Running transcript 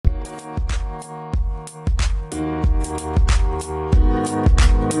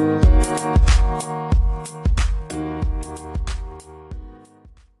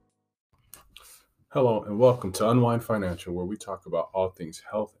Hello and welcome to Unwind Financial, where we talk about all things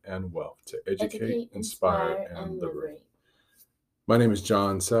health and wealth to educate, Educate, inspire, inspire, and and liberate. liberate. My name is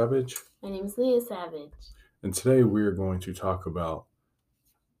John Savage, My name is Leah Savage. and today we are going to talk about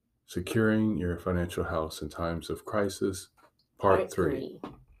securing your financial house in times of crisis, part Part three.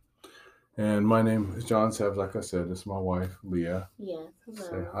 3. And my name is John Savage. Like I said, this is my wife, Leah. Yes, Say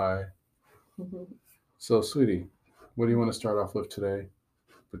hello. hi. So, sweetie, what do you want to start off with today,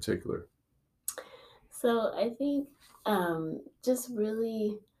 in particular? So I think just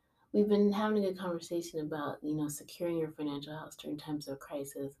really, we've been having a good conversation about, securing your financial house during times of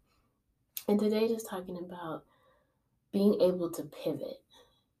crisis. And today just talking about being able to pivot,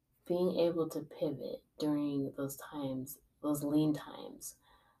 during those times, those lean times.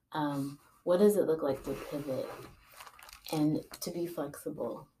 What does it look like to pivot and to be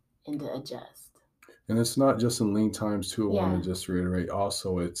flexible and to adjust? And it's not just in lean times too. I want Yeah. to just reiterate.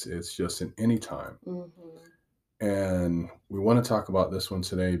 Also, it's just in any time. Mm-hmm. And we want to talk about this one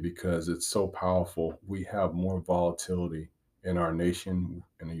today because it's so powerful. We have more volatility in our nation,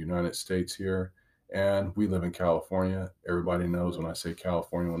 in the United States here, and we live in California. Everybody knows when I say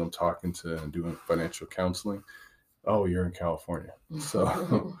California, when I'm talking to and doing financial counseling, oh, you're in California.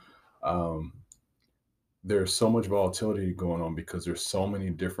 So um, there's so much volatility going on because there's so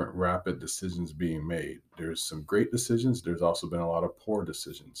many different rapid decisions being made. There's some great decisions. There's also been a lot of poor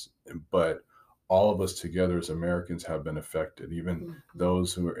decisions, but all of us together as Americans have been affected. Even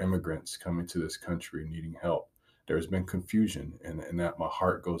those who are immigrants coming to this country needing help. There's been confusion, and that my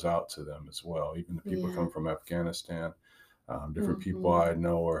heart goes out to them as well. Even the people Yeah. come from Afghanistan, different people Mm-hmm. I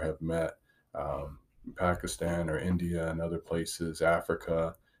know or have met, Pakistan or India and other places,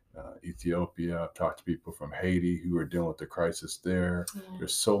 Africa, Ethiopia. I've talked to people from Haiti who are dealing with the crisis there. Yeah.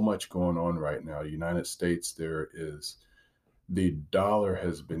 There's so much going on right now. United States, the dollar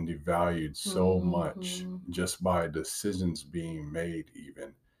has been devalued so much Mm-hmm. just by decisions being made.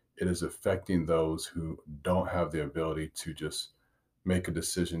 Even it is affecting those who don't have the ability to just make a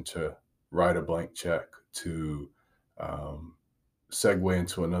decision to write a blank check to um, segue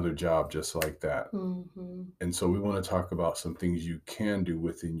into another job just like that. Mm-hmm. And so we want to talk about some things you can do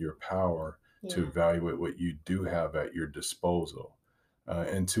within your power to Yeah. evaluate what you do have at your disposal,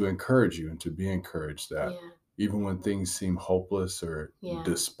 and to encourage you and to be encouraged that Yeah. even when things seem hopeless or Yeah.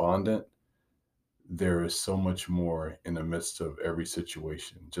 despondent, there is so much more in the midst of every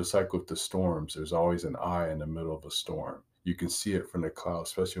situation. Just like with the storms, there's always an eye in the middle of a storm. You can see it from the clouds,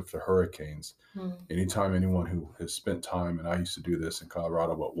 especially with the hurricanes. Mm. Anytime anyone who has spent time, and I used to do this in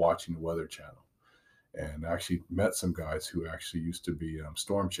Colorado, but watching the Weather Channel, and I actually met some guys who actually used to be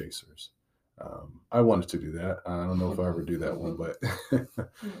storm chasers. I wanted to do that. I don't know if I ever do that one, but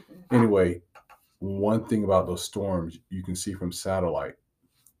anyway, one thing about those storms, you can see from satellite,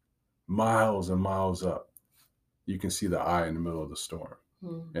 miles and miles up, you can see the eye in the middle of the storm.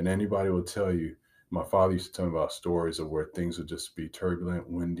 Mm. And anybody will tell you, my father used to tell me about stories of where things would just be turbulent,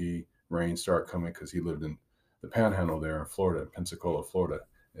 windy, rain start coming because he lived in the panhandle there in Florida, Pensacola, Florida,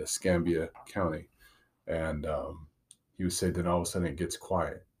 Escambia County. And he would say, then all of a sudden it gets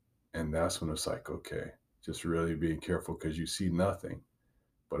quiet. And that's when it's like, okay, just really being careful because you see nothing.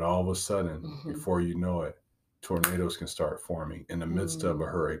 But all of a sudden, Mm-hmm. before you know it, tornadoes can start forming in the midst of a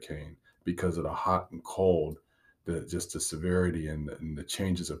hurricane because of the hot and cold, just the severity and the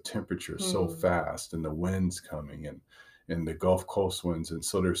changes of temperature so fast, and the winds coming and the Gulf Coast winds. And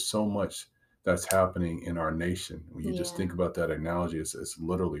so there's so much that's happening in our nation. When you just Yeah. think about that analogy, it's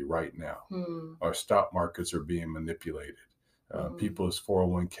literally right now. Mm. Our stock markets are being manipulated. People's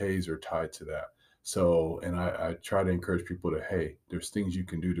 401ks are tied to that. So, and I try to encourage people to, hey, there's things you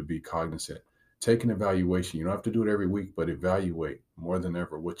can do to be cognizant. Take an evaluation. You don't have to do it every week, but evaluate more than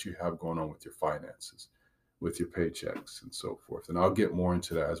ever what you have going on with your finances, with your paychecks, and so forth. And I'll get more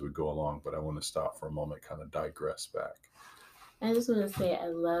into that as we go along, but I want to stop for a moment, kind of digress back. I just want to say I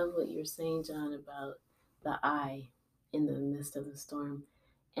love what you're saying, John, about the eye in the midst of the storm.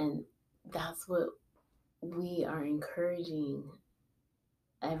 And that's what we are encouraging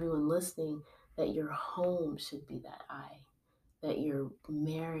everyone listening, that your home should be that eye, that your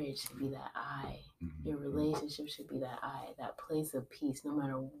marriage should be that eye, your relationship should be that eye, that place of peace, no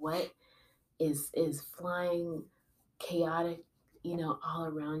matter what is flying chaotic, all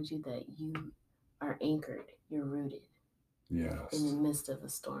around you, that you are anchored, you're rooted in the Yes. midst of a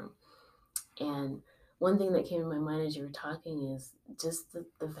storm. And one thing that came to my mind as you were talking is just the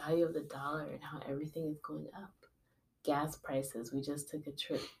value of the dollar and how everything is going up. Gas prices. We just took a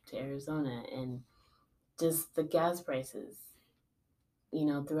trip to Arizona, and just the gas prices,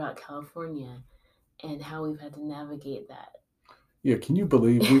 throughout California, and how we've had to navigate that. Yeah, can you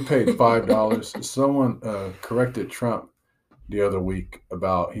believe we paid $5? Someone corrected Trump the other week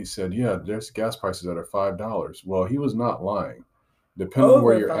about, he said, yeah, there's gas prices that are $5. Well, he was not lying. Depending on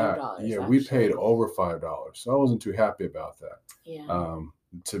where Over you're five at, dollars yeah, we paid actually. over $5. So I wasn't too happy about that. Yeah.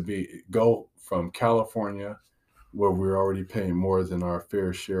 To go from California, where we're already paying more than our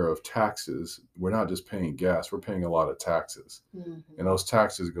fair share of taxes, we're not just paying gas, we're paying a lot of taxes. And Hmm. those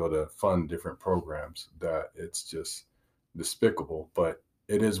taxes go to fund different programs that it's just despicable, but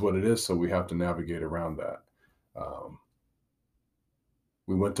it is what it is. So we have to navigate around that. Um,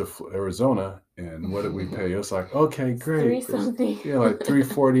 we went to Arizona, and what did we pay? It was like, okay, It's three great. It's, something. yeah, like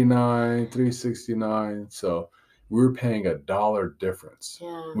 349, 369. So we were paying $1 difference.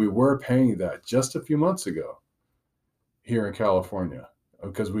 Yeah. We were paying that just a few months ago here in California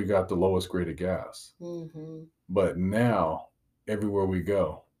because we got the lowest grade of gas. Hmm. But now, everywhere we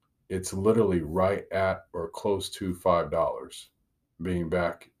go, it's literally right at or close to $5 being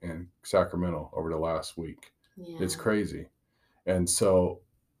back in Sacramento over the last week. It's Yeah. crazy. And so,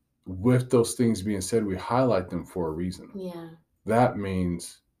 with those things being said, we highlight them for a reason. Yeah. That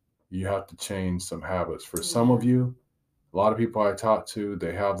means you have to change some habits. For some of Yeah. you, a lot of people I talk to,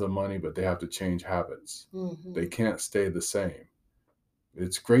 they have the money, but they have to change habits. They Hmm. can't stay the same.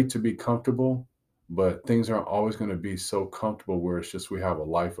 It's great to be comfortable, but things aren't always going to be so comfortable where it's just we have a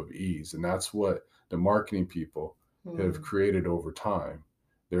life of ease. And that's what the marketing people have Mm. created over time.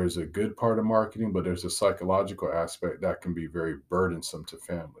 There's a good part of marketing, but there's a psychological aspect that can be very burdensome to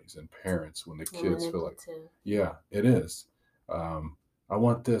families and parents when the And kids feel like, manipulative. yeah, it is. Um, I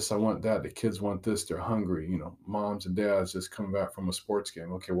want this, I want that. The kids want this, they're hungry. Moms and dads just come back from a sports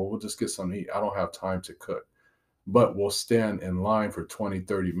game. Okay, well, we'll just get something to eat. I don't have time to cook, but we'll stand in line for 20,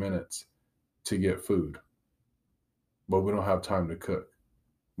 30 minutes to get food, but we don't have time to cook.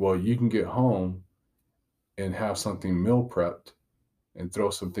 Well, you can get home and have something meal prepped and throw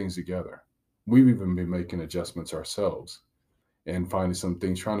some things together. We've even been making adjustments ourselves and finding some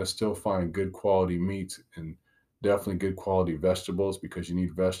things, trying to still find good quality meats and definitely good quality vegetables because you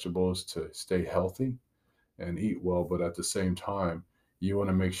need vegetables to stay healthy and eat well. But at the same time, you want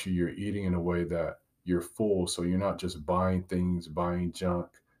to make sure you're eating in a way that you're full. So you're not just buying things, buying junk,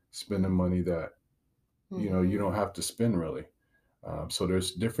 spending money that you don't Hmm. have to spend really. So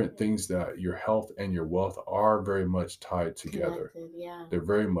there's different things that your health and your wealth are very much tied together. Connected. Yeah. They're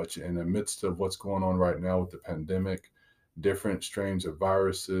very much in the midst of what's going on right now with the pandemic, different strains of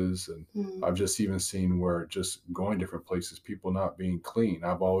viruses. And I've Mm. just even seen where just going different places, people not being clean.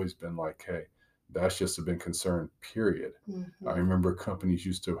 I've always been like, hey, that's just a been concerned, period. I Hmm. remember companies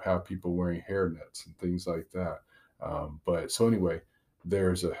used to have people wearing hair nets and things like that. But so anyway,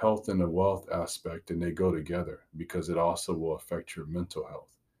 there's a health and a wealth aspect, and they go together because it also will affect your mental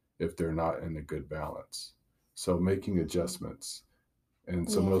health if they're not in a good balance. So making Hmm. adjustments, and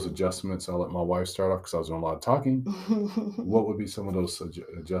some of those Yeah. adjustments, I'll let my wife start off because I was doing a lot of talking. What would be some of those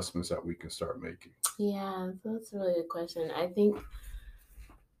adjustments that we can start making? Yeah, that's a really good question. I think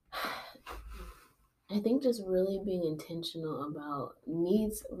just really being intentional about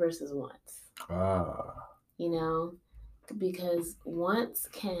needs versus wants, Ah, you know, because wants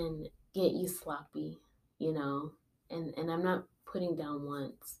can get you sloppy, you know, and I'm not putting down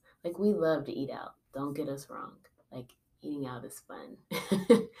wants. Like we love to eat out. Don't get us wrong. Like eating out is fun.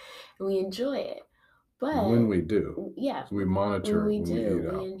 And we enjoy it. when But we do, yeah, so we when monitor we when we do, eat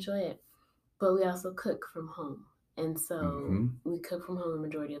we out. enjoy it. But we also cook from home. And so Hmm. we cook from home the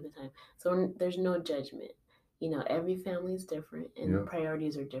majority of the time. So there's no judgment. You know, every family is different and Yeah,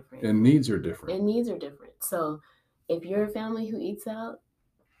 priorities are different and needs are different. and needs are different. So if you're a family who eats out,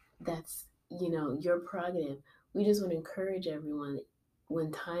 that's, your prerogative. We just want to encourage everyone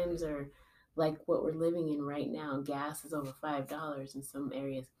when times are like what we're living in right now, gas is over $5 in some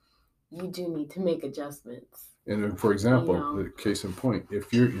areas. You do need to make adjustments, And for you example, know. case in point,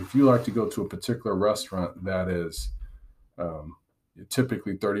 if you like to go to a particular restaurant that is um,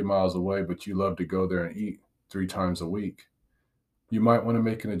 typically 30 miles away, but you love to go there and eat 3 times a week, you might want to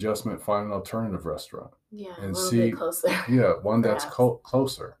make an adjustment, find an alternative restaurant, Yeah, a and little bit see, closer, yeah, one that's perhaps.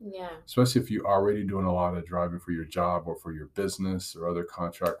 closer. Yeah. Especially if you're already doing a lot of driving for your job or for your business or other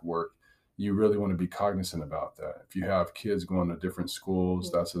contract work, you really want to be cognizant about that. If you have kids going to different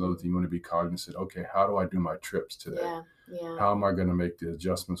schools, that's another Hmm. thing you want to be cognizant. Okay, how do I do my trips today? Yeah. Yeah. How am I going to make the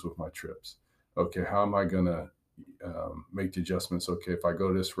adjustments with my trips? Okay, how am I going to make the adjustments? Okay, if I go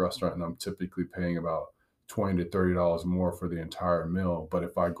to this restaurant and I'm typically paying about $20 to $30 more for the entire meal, but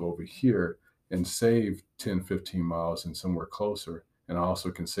if I go over here and save 10, 15 miles and somewhere closer, and I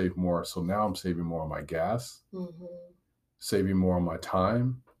also can save more. So now I'm saving more on my gas, Hmm. saving more on my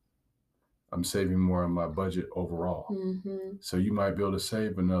time. I'm saving more on my budget overall. Mm-hmm. So you might be able to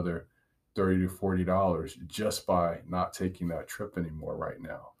save another $30 to $40 just by not taking that trip anymore right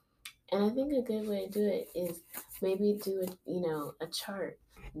now. And I think a good way to do it is maybe do a chart.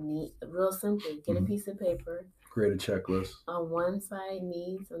 Neat, real simply. Get a Mhm. piece of paper. Create a checklist. On one side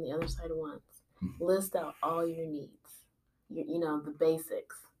needs, on the other side wants. Mhm. List out all your needs. The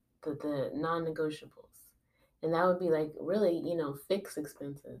basics, the non-negotiables, and that would be like really fixed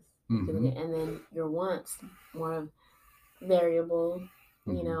expenses. Mhm. And then your wants, more of variable,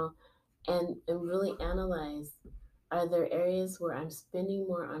 you Mhm. know, and really analyze, are there areas where I'm spending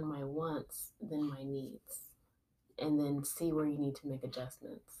more on my wants than my needs? And then see where you need to make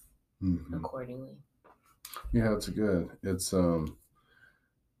adjustments Mhm. accordingly. Yeah, it's good. It's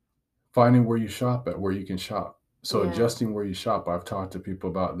finding where you shop at, where you can shop. So Yeah, adjusting where you shop. I've talked to people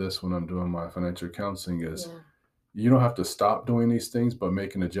about this when I'm doing my financial counseling is yeah, you don't have to stop doing these things, but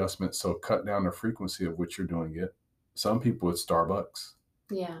make an adjustment. So cut down the frequency of which you're doing it. Some people it's Starbucks.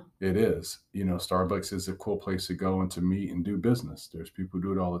 yeah. It is. Starbucks is a cool place to go and to meet and do business. There's people who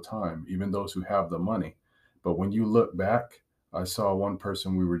do it all the time, even those who have the money. But when you look back, I saw one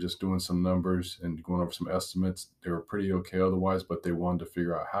person, we were just doing some numbers and going over some estimates. They were pretty okay otherwise, but they wanted to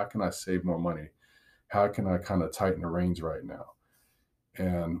figure out how can I save more money? How can I kind of tighten the reins right now?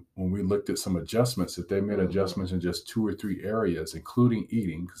 And when we looked at some adjustments, if they made Mm-hmm. adjustments in just 2 or 3 areas, including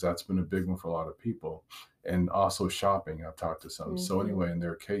eating, because that's been a big one for a lot of people, and also shopping, I've talked to some. So Mm-hmm. anyway, in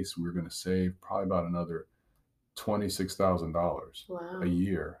their case, we're going to save probably about another $26,000 a Wow.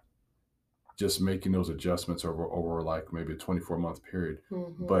 year just making those adjustments over like maybe a 24-month period.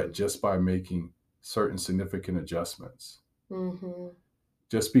 Mm-hmm. But just by making certain significant adjustments, Mm-hmm.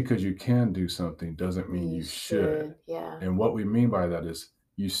 just because you can do something doesn't mean You you should. should. Yeah. And what we mean by that is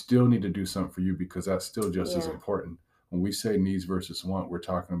you still need to do something for you because that's still just as Yeah. important. When we say needs versus want, we're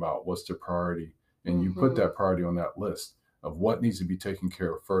talking about what's the priority. And you put Mm-hmm. that priority on that list of what needs to be taken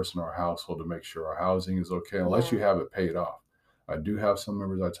care of first in our household to make sure our housing is okay, unless Yeah. you have it paid off. I do have some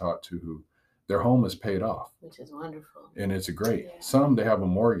members I talk to who their home is paid off Which is wonderful. and it's great. Yeah. Some they have a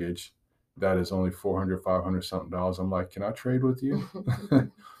mortgage that is only 400, 500 something dollars. I'm like, can I trade with you?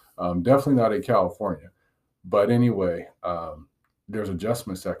 Definitely not in California. But anyway, there's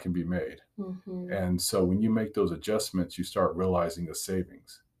adjustments that can be made. Mm-hmm. And so when you make those adjustments, you start realizing the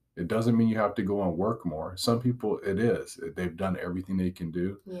savings. It doesn't mean you have to go and work more. Some people, it is. They've done everything they can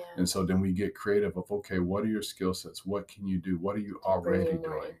do. Yeah. And so then we get creative of, okay, what are your skill sets? What can you do? What are you To bring already in more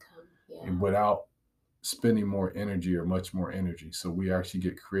doing? income. Yeah. And without spending more energy or much more energy. So we actually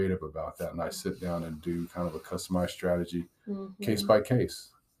get creative about that. And I sit down and do kind of a customized strategy case Mm-hmm. by case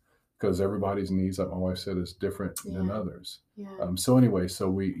because everybody's needs, like my wife said, is different than Yeah. others. Yeah. So anyway,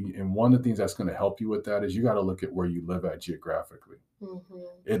 and one of the things that's going to help you with that is you got to look at where you live at geographically. Mm-hmm.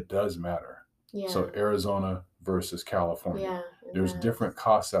 It does matter. Yeah. So Arizona versus California. Yeah. There's different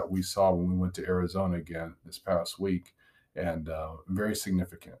costs that we saw when we went to Arizona again this past week, and very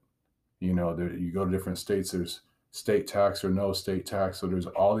significant. You go to different states, there's state tax or no state tax. So there's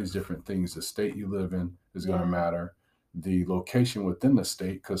all these different things. The state you live in is going to Yeah. matter. The location within the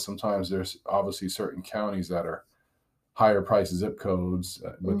state, because sometimes there's obviously certain counties that are higher price zip codes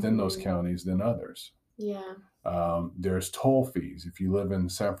within those Mm-hmm. counties than others. Yeah. There's toll fees. If you live in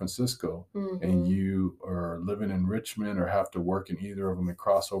San Francisco Mm-hmm. and you are living in Richmond or have to work in either of them and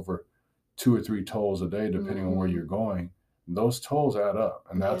cross over 2 or 3 tolls a day, depending on where Mm-hmm. you're going, those tolls add up.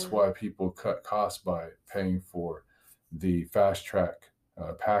 And that's Yeah. why people cut costs by paying for the fast track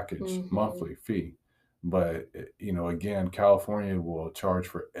package Mm-hmm. monthly fee. But, again, California will charge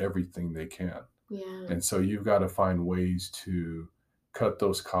for everything they can. Yeah. And so you've got to find ways to cut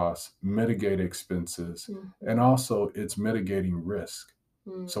those costs, mitigate expenses, Mm-hmm. and also it's mitigating risk.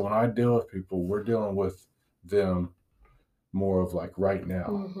 Mm-hmm. So when I deal with people, we're dealing with them more of like right now.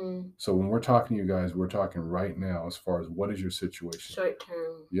 Mm-hmm. So when we're talking to you guys, we're talking right now as far as what is your situation? Short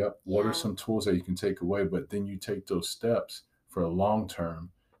term. Yep. What Yeah. are some tools that you can take away? But then you take those steps for a long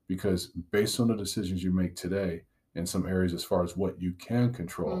term because based on the decisions you make today in some areas as far as what you can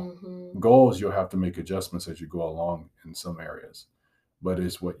control, Mm-hmm. goals you'll have to make adjustments as you go along in some areas. But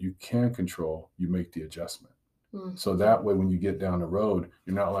it's what you can control, you make the adjustment. Mm-hmm. So that way when you get down the road,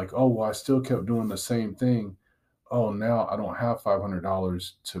 you're not like, oh, well, I still kept doing the same thing. Oh, now I don't have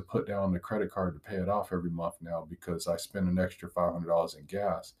 $500 to put down the credit card to pay it off every month now because I spent an extra $500 in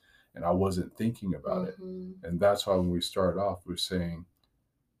gas and I wasn't thinking about it. Mm-hmm. And that's why when we started off, we're saying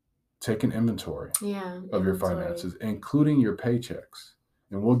take an inventory Yeah. of your Inventory. finances, including your paychecks.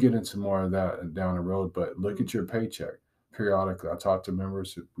 And we'll get into more of that down the road, but look at your paycheck periodically. I talk to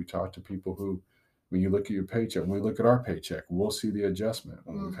members, we talk to people who When you look at your paycheck, when we look at our paycheck, we'll see the adjustment.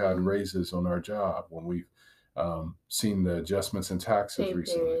 When we've had Mm-hmm. raises on our job, when we've seen the adjustments in taxes Pay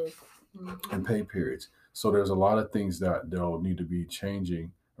recently periods. Mm-hmm. and pay periods. So there's a lot of things that they'll need to be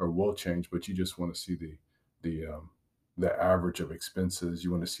changing or will change, but you just want to see the average of expenses.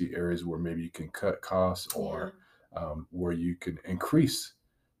 You want to see areas where maybe you can cut costs Yeah. or where you can increase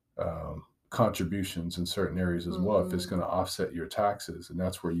contributions in certain areas as well if it's Mm-hmm. going to offset your taxes. And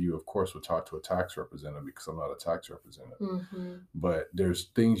that's where you, of course, would talk to a tax representative because I'm not a tax representative. Mm-hmm. But there's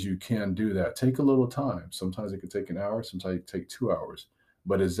things you can do that take a little time. Sometimes it can take an hour, sometimes it can take 2 hours.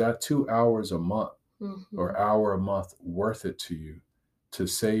 But is that 2 hours a month Mm-hmm. or hour a month worth it to you to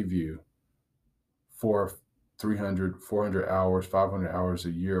save you for 300, 400 hours, 500 hours a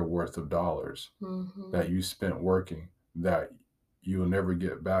year worth of dollars Mm-hmm. that you spent working that you'll never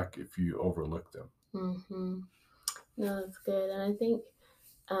get back if you overlook them? Mm-hmm. No, that's good. And I think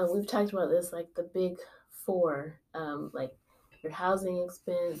we've talked about this, like the big four, like your housing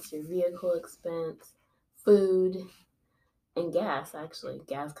expense, your vehicle expense, food, and gas. Actually,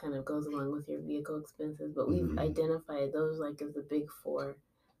 gas kind of goes along with your vehicle expenses, but we've Mm-hmm. identified those like as the big four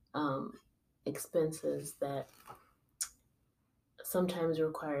um, expenses that sometimes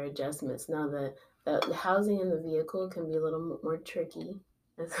require adjustments. Now, the housing and the vehicle can be a little more tricky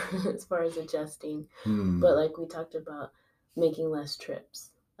as, as far as adjusting, but Hmm. like we talked about, making less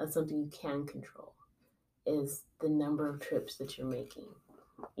trips. That's something you can control. Is the number of trips that you're making,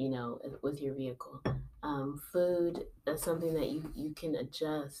 with your vehicle. Food, that's something that you can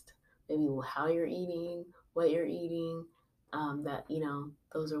adjust. Maybe how you're eating, what you're eating. That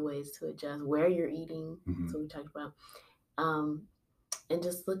those are ways to adjust where you're eating. Mm-hmm. So we talked about, um, and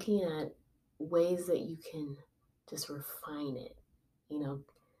just looking at ways that you can just refine it. You know,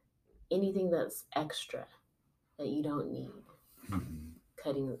 anything that's extra that you don't need, Mm-hmm.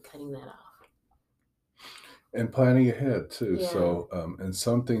 cutting that off. And planning ahead too. Yeah. So, and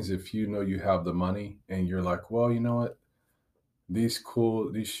some things, if you know you have the money and you're like, well, you know what, these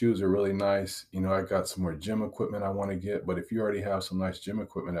shoes are really nice. I got some more gym equipment I want to get. But if you already have some nice gym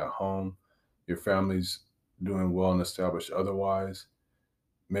equipment at home, your family's doing well and established otherwise,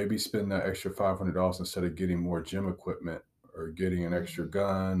 maybe spend that extra $500 instead of getting more gym equipment or getting an extra Mm-hmm.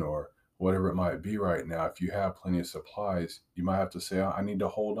 gun or whatever it might be right now. If you have plenty of supplies, you might have to say, I need to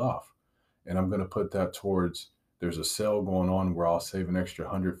hold off. And I'm going to put that towards, there's a sale going on where I'll save an extra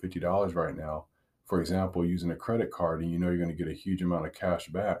 $150 right now. For example, using a credit card and you know you're going to get a huge amount of cash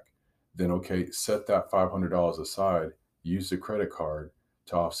back, then okay, set that $500 aside, use the credit card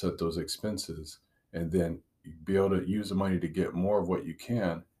to offset those expenses, and then be able to use the money to get more of what you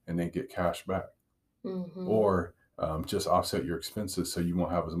can and then get cash back. Mm-hmm. Or just offset your expenses so you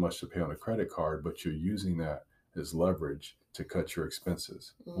won't have as much to pay on a credit card, but you're using that as leverage to cut your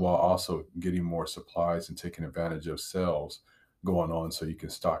expenses while Mm-hmm. also getting more supplies and taking advantage of sales going on so you can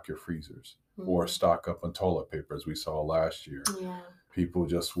stock your freezers or Mm-hmm. stock up on toilet paper as we saw last year. Yeah. People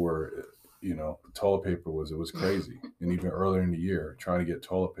just were, toilet paper it was crazy. And even earlier in the year, trying to get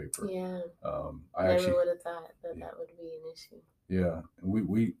toilet paper. Yeah. I Never actually, would have thought that that would be an issue. yeah,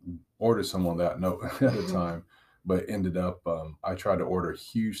 we ordered some on that note at a time, but ended up I tried to order a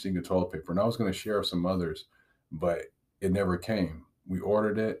huge thing of toilet paper, and I was going to share with some others, but it never came. We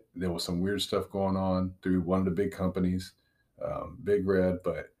ordered it. There was some weird stuff going on through one of the big companies, Big Red,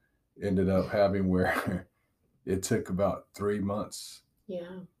 but ended up having where it took about 3 months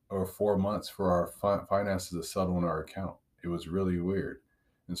Yeah. or 4 months for our finances to settle in our account. It was really weird.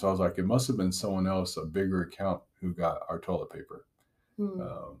 And so I was like, it must have been someone else, a bigger account, who got our toilet paper.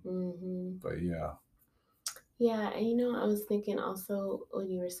 Um, Mm-hmm. but yeah. Yeah, and I was thinking also when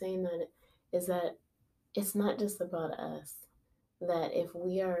you were saying that is that it's not just about us. That if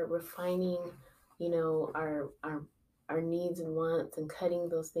we are refining, our needs and wants and cutting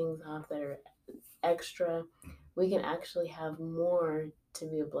those things off that are extra, we can actually have more to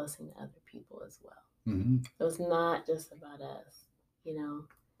be a blessing to other people as well. Hmm. So it's not just about us, you know.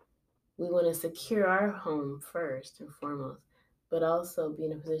 We want to secure our home first and foremost, but also be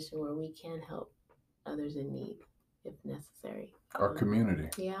in a position where we can help others in need if necessary. Our So, community.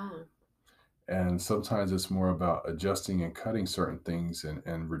 yeah. And sometimes it's more about adjusting and cutting certain things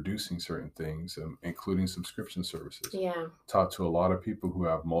and reducing certain things, including subscription services. Yeah. Talk to a lot of people who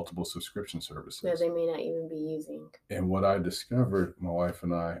have multiple subscription That services. they may not even be using. And what I discovered, my wife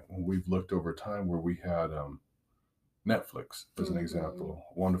and I, when we've looked over time, where we had Netflix, as an example,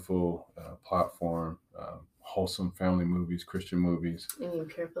 wonderful platform, wholesome family movies, Christian movies. You mean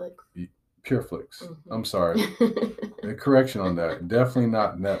PureFlix? PureFlix. I'm sorry. A correction on that. Definitely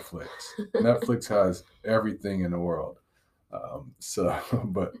not Netflix. Netflix has everything in the world. So,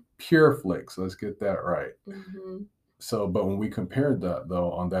 but PureFlix, let's get that right. Mm-hmm. So, but when we compared that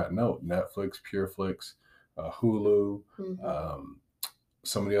though, on that note, Netflix, PureFlix, Hulu, Mm-hmm. um,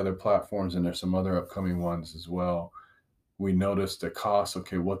 some of the other platforms, and there's some other upcoming ones as well. We noticed the cost.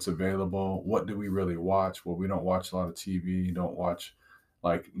 Okay, what's available? What do we really watch? Well, we don't watch a lot of TV. Don't watch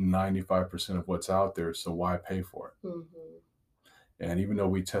like 95% of what's out there. So why pay for it? Mm-hmm. And even though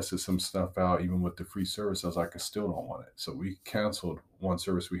we tested some stuff out, even with the free service, I was like, I still don't want it. So we canceled one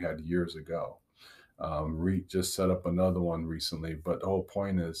service we had years ago. Just set up another one recently. But the whole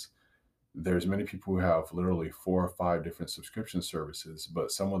point is, there's many people who have literally 4 or 5 different subscription services,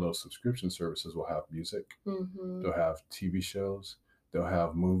 but some of those subscription services will have music, Mm-hmm. they'll have TV shows, they'll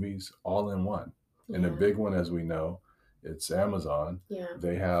have movies all in one. And the Yeah. big one, as we know, it's Amazon. Yeah.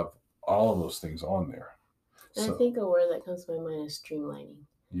 They have all of those things on there. And I So, think a word that comes to my mind is streamlining.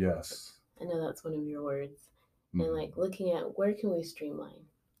 yes. I know that's one of your words. And Mhm. like looking at where can we streamline?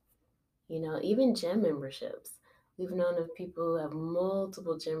 Even gym memberships. We've known of people who have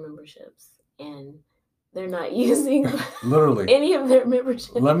multiple gym memberships and they're not using Literally, any of their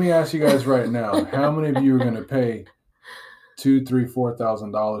membership. let me ask you guys right now: how many of you are going to pay $2, $3,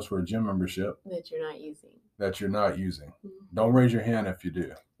 $4,000 for a gym membership that you're not using? that you're not using? Mm-hmm. Don't raise your hand if you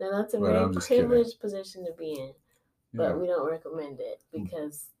do. Now that's a But very I'm just kidding. privileged position to be in, but Yeah. we don't recommend it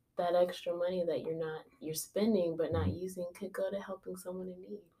because that extra money that you're spending but not Mhm. using could go to helping someone in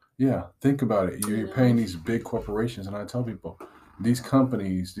need. Yeah, think about it. You're You know? paying these big corporations, and I tell people, these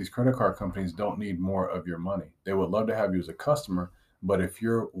companies, these credit card companies, don't need more of your money. They would love to have you as a customer, but if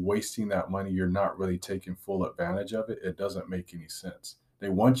you're wasting that money, you're not really taking full advantage of it. It doesn't make any sense. They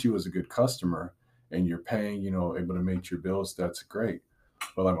want you as a good customer, and you're paying, able to make your bills. That's great.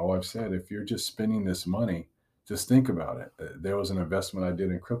 But like my wife said, if you're just spending this money, just think about it. There was an investment I did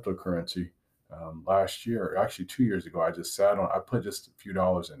in cryptocurrency last year, actually 2 years ago. I put just a few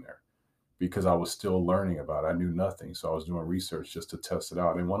dollars in there because I was still learning about it. I knew nothing. So I was doing research just to test it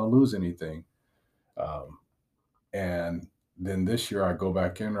out. I didn't want to lose anything. Um, and then this year I go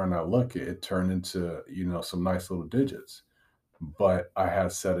back in and I look, it turned into, some nice little digits. But I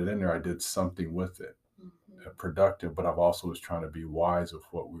had set it in there. I did something with it, productive, but I've also was trying to be wise with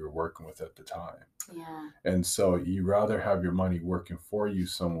what we were working with at the time. Yeah. And so you rather have your money working for you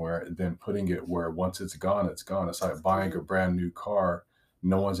somewhere than putting it where once it's gone, it's gone. It's like buying a brand new car.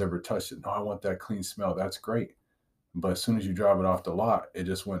 No one's ever touched it. No, I want that clean smell. That's great. But as soon as you drive it off the lot, it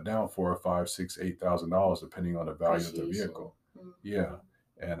just went down 4 or 5, 6, $8,000, depending on the value of the vehicle. Mm-hmm. Yeah.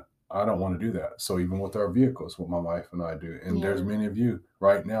 And I don't want to do that. So even with our vehicles, what my wife and I do, and there's many of you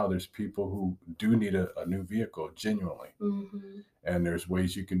right now, there's people who do need a new vehicle genuinely. Mm-hmm. And there's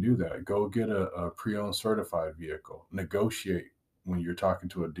ways you can do that. Go get a pre-owned certified vehicle. Negotiate when you're talking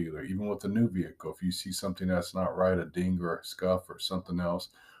to a dealer, even with a new vehicle. If you see something that's not right, a ding or a scuff or something else,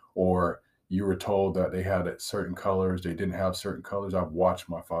 or you were told that they had certain colors, they didn't have certain colors. I've watched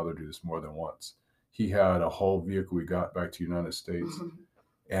my father do this more than once. He had a whole vehicle we got back to the United States,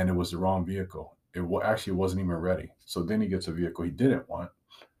 and it was the wrong vehicle. It actually wasn't even ready. So then he gets a vehicle he didn't want.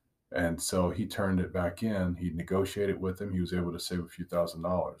 And so he turned it back in. He negotiated with him. He was able to save a few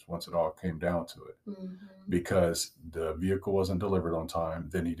 $1,000s once it all came down to it, because the vehicle wasn't delivered on time.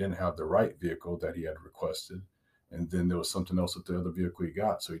 Then he didn't have the right vehicle that he had requested. And then there was something else with the other vehicle he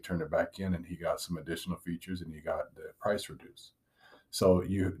got. So he turned it back in and he got some additional features and he got the price reduced. So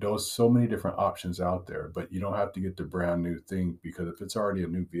there's so many different options out there, but you don't have to get the brand new thing, because if it's already a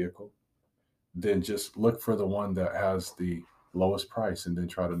new vehicle, then just look for the one that has the lowest price and then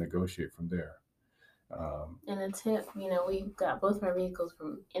try to negotiate from there. And a tip, we got both of our vehicles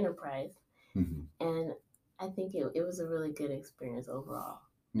from Enterprise, and I think it was a really good experience overall.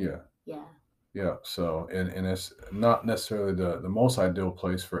 Yeah. Yeah. Yeah. So, and it's not necessarily the most ideal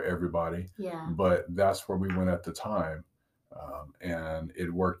place for everybody. Yeah. But that's where we went at the time. And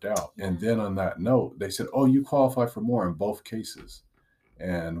it worked out. And then on that note, they said, oh, you qualify for more in both cases.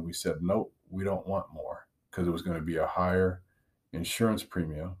 And we said, nope, we don't want more, because it was going to be a higher insurance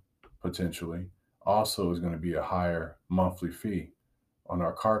premium, potentially. Also, it was going to be a higher monthly fee on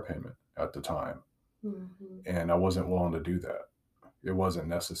our car payment at the time. And I wasn't willing to do that. It wasn't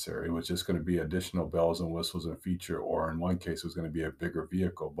necessary. It was just going to be additional bells and whistles and feature, or in one case, it was going to be a bigger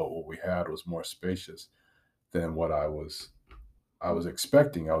vehicle. But what we had was more spacious than what I was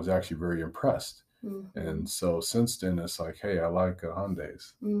expecting. I was actually very impressed. And so since then, it's like, hey, I like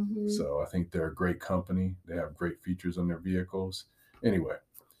Hyundais. So I think they're a great company. They have great features on their vehicles. Anyway,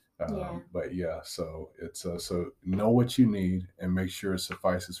 but yeah, so it's so know what you need and make sure it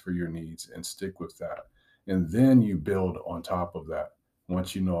suffices for your needs and stick with that. And then you build on top of that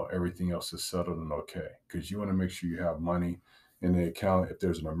once you know everything else is settled and okay. Because you want to make sure you have money in the account. If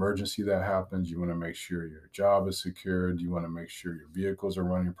there's an emergency that happens, you want to make sure your job is secured. You want to make sure your vehicles are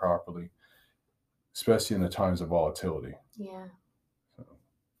running properly, especially in the times of volatility. Yeah, So,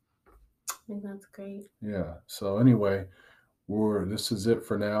 I think that's great. yeah. So anyway, this is it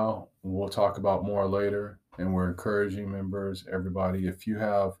for now. We'll talk about more later, and we're encouraging members, everybody. If you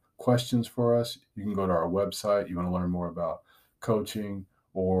have questions for us, you can go to our website. You want to learn more about coaching,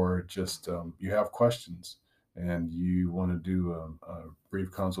 or just you have questions and you want to do a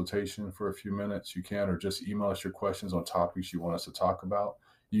brief consultation for a few minutes, you can, or just email us your questions on topics you want us to talk about.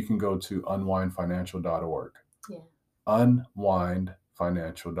 You can go to unwindfinancial.org. Yeah.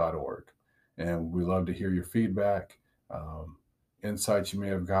 Unwindfinancial.org. And we love to hear your feedback. Insights you may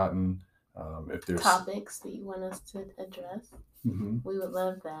have gotten, if there's topics that you want us to address. Mm-hmm. We would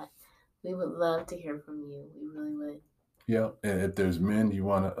love that. We would love to hear from you. We really would. Yeah, and if there's men you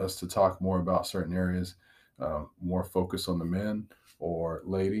want us to talk more about certain areas, more focus on the men, or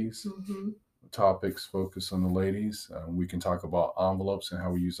ladies, topics focus on the ladies. We can talk about envelopes and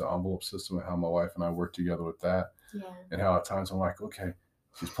how we use the envelope system and how my wife and I work together with that. Yeah. And how at times I'm like, okay,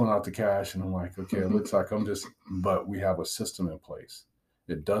 she's pulling out the cash, and I'm like, okay, it looks like but we have a system in place.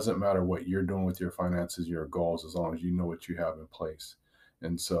 It doesn't matter what you're doing with your finances, your goals, as long as you know what you have in place.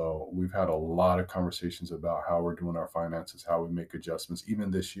 And so we've had a lot of conversations about how we're doing our finances, how we make adjustments,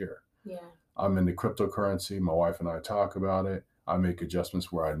 even this year. Yeah. I'm into cryptocurrency. My wife and I talk about it. I make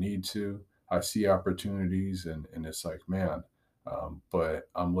adjustments where I need to. I see opportunities, and it's like, man, but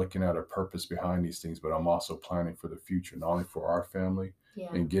I'm looking at a purpose behind these things, but I'm also planning for the future, not only for our family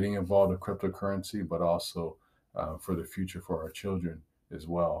and getting involved in cryptocurrency, but also for the future for our children as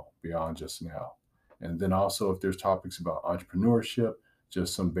well, beyond just now. And then also, if there's topics about entrepreneurship,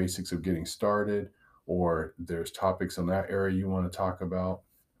 just some basics of getting started, or there's topics in that area you want to talk about,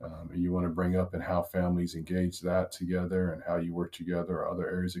 you want to bring up, and how families engage that together and how you work together, or other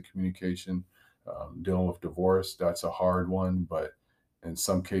areas of communication. Dealing with divorce, that's a hard one, but in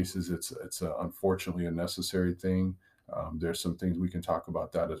some cases it's unfortunately a necessary thing. There's some things we can talk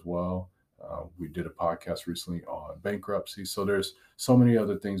about that as well. We did a podcast recently on bankruptcy, so there's so many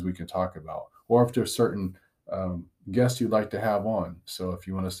other things we can talk about. Or if there's certain guests you'd like to have on, so if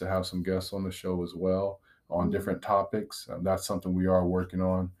you want us to have some guests on the show as well on different topics, that's something we are working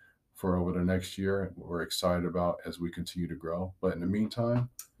on for over the next year. We're excited about as we continue to grow. But in the meantime,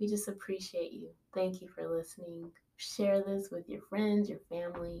 we just appreciate you. Thank you for listening. Share this with your friends, your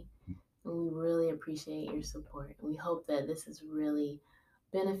family, and we really appreciate your support. And we hope that this is really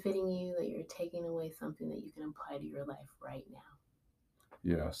benefiting you, that you're taking away something that you can apply to your life right now.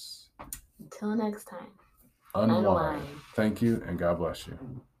 Yes. Until next time. Unwind. Thank you, and God bless you.